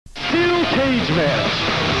cage match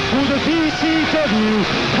for the PCW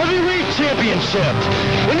Heavyweight Championship.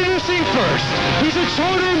 Introducing first, he's a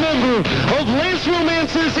charter member of Lance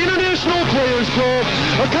Romance's International Players Club,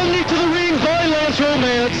 accompanied to the ring by Lance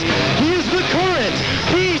Romance. He is the current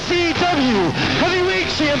PCW Heavyweight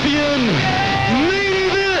Champion. Main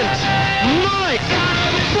event, Mike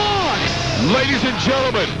Foxx. Ladies and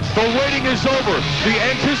gentlemen, the waiting is over. The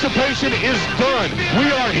anticipation is done. We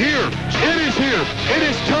are here. It is here. It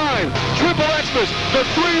is time. Triple Xmas, the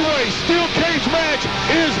three-way steel cage match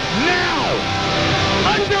is now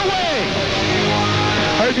underway.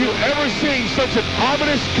 Have you ever seen such an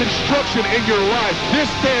ominous construction in your life? This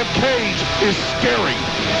damn cage is scary.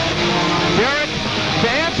 Derek, to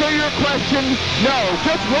answer your question, no.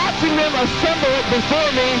 Just watching them assemble it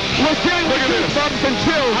before me was giving me goosebumps and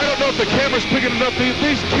chills. I don't know if the camera's picking it up.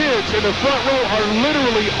 These kids in the front row are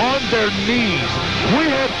literally on their knees. We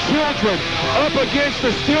have children up against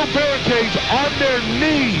the steel barricades on their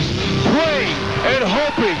knees, praying and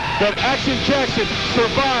hoping that Action Jackson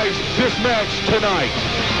survives this match tonight.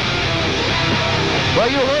 Well,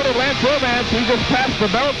 you heard of Lance Romance. He just passed the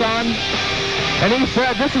belt on, and he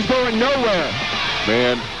said this is going nowhere.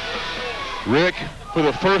 Man, Rick, for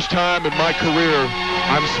the first time in my career,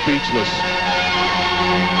 I'm speechless.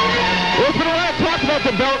 There's been a lot of talk about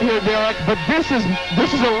the belt here, Derek, but this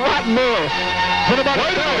is a lot more. Wait a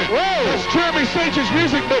minute. Whoa! That's Jeromy Sage's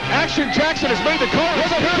music, but Action Jackson has made the call.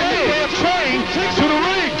 He's carrying the damn train to the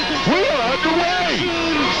ring. We are underway.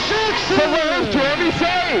 So where's Jeromy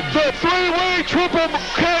Sage? The three-way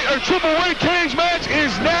triple-way cage match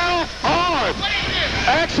is now on.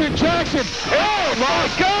 Action Jackson. Oh my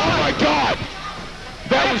God! Oh my God!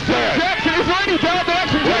 That was bad. Jackson is already down to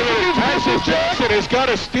Action Jackson. Action Jackson has got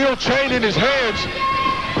a steel chain in his hands.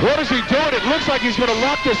 What is he doing? It looks like he's going to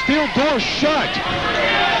lock the steel door shut.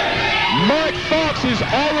 Mike Foxx is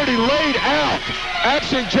already laid out.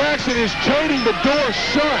 Action Jackson is chaining the door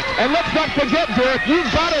shut. And let's not forget, Derek, you've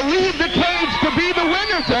got to leave the cage to be the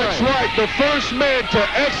winner tonight. That's right. The first man to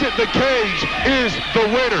exit the cage is the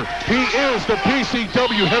winner. He is the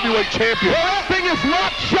PCW Heavyweight Champion. The whole thing is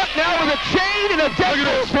locked shut now with a chain and a death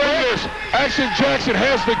rope. Look at this. Action Jackson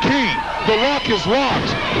has the key. The lock is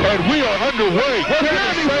locked, and we are underway. Well,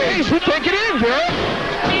 Jeromy Sage should take it in, Derek.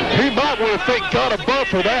 He might want to thank God above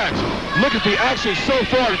for that. Look at the action so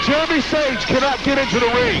far. Jeromy Sage cannot get into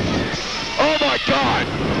the ring. Oh my God.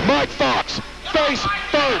 Mike Foxx, face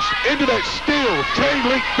first into that steel chain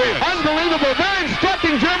link fence. Unbelievable. They're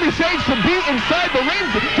instructing Jeromy Sage to be inside the ring.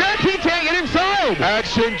 Derek, he can't get inside.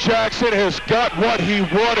 Action Jackson has got what he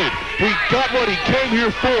wanted. He got what he came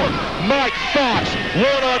here for. Mike Foxx,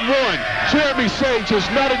 one-on-one. Jeromy Sage is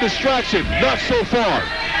not a distraction. Not so far.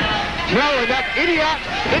 No, and that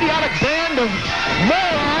idiotic band of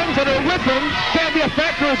morons that are with him can be a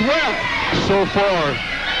factor as well. So far,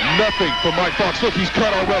 nothing from Mike Foxx. Look, he's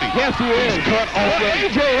cut already. Yes, he is. He's cut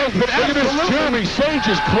already. AJ has been Look at this. Jeromy Sage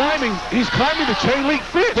is climbing. He's climbing the chain link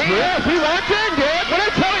fence. Yes, he locked in, Dad. But I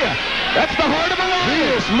tell you, that's the heart of a lion.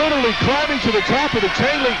 He is literally climbing to the top of the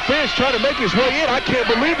chain link fence, trying to make his way in. I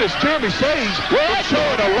can't believe this. Jeromy Sage is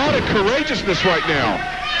showing a lot of courageousness right now.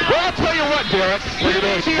 Well, I'll tell you what, Derek. Look at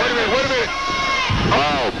this. Wait a minute.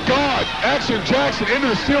 Oh, God. Action Jackson into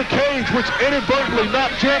the steel cage, which inadvertently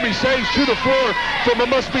knocked Jeromy Sage to the floor from it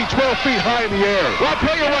must be 12 feet high in the air. Well, I'll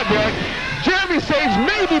tell you what, Derek. Jeromy Sage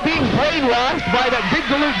may be being brainwashed by that big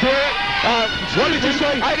galoot Derek. What did you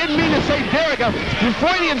say? I didn't mean to say Derek. A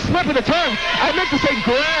Freudian slip of the tongue. I meant to say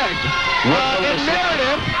Greg. In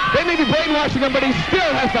narrative, they may be brainwashing him, but he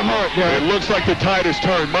still has the heart, Derek. It looks like the tide has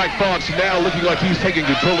turned. Mike Foxx now looking like he's taking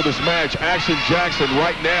control of this match. Action Jackson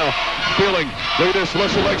right now feeling, look at this,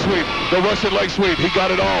 Russian leg sweep. The Russian leg sweep, he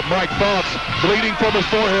got it all. Mike Foxx bleeding from his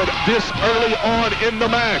forehead this early on in the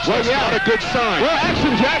match. That's not a good sign. Well,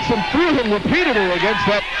 Action Jackson threw him repeatedly against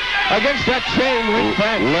that chain link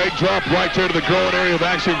fence. Leg drop right there to the groin area of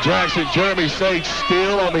Action Jackson. Jeromy Sage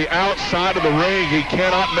still on the outside of the ring. He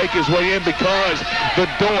cannot make his way in because the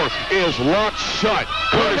door is locked shut.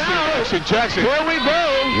 Courtesy of Action Jackson. Here we go.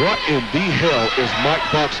 What in the hell is Mike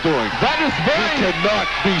Foxx doing? That is very... He cannot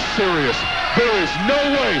be serious. There is no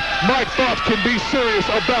way Mike Foxx can be serious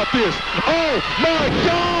about this. Oh, my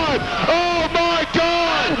God! Oh, my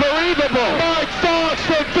God! Unbelievable! Mike Foxx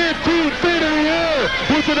from 15 feet in the air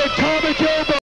with an atomic elbow.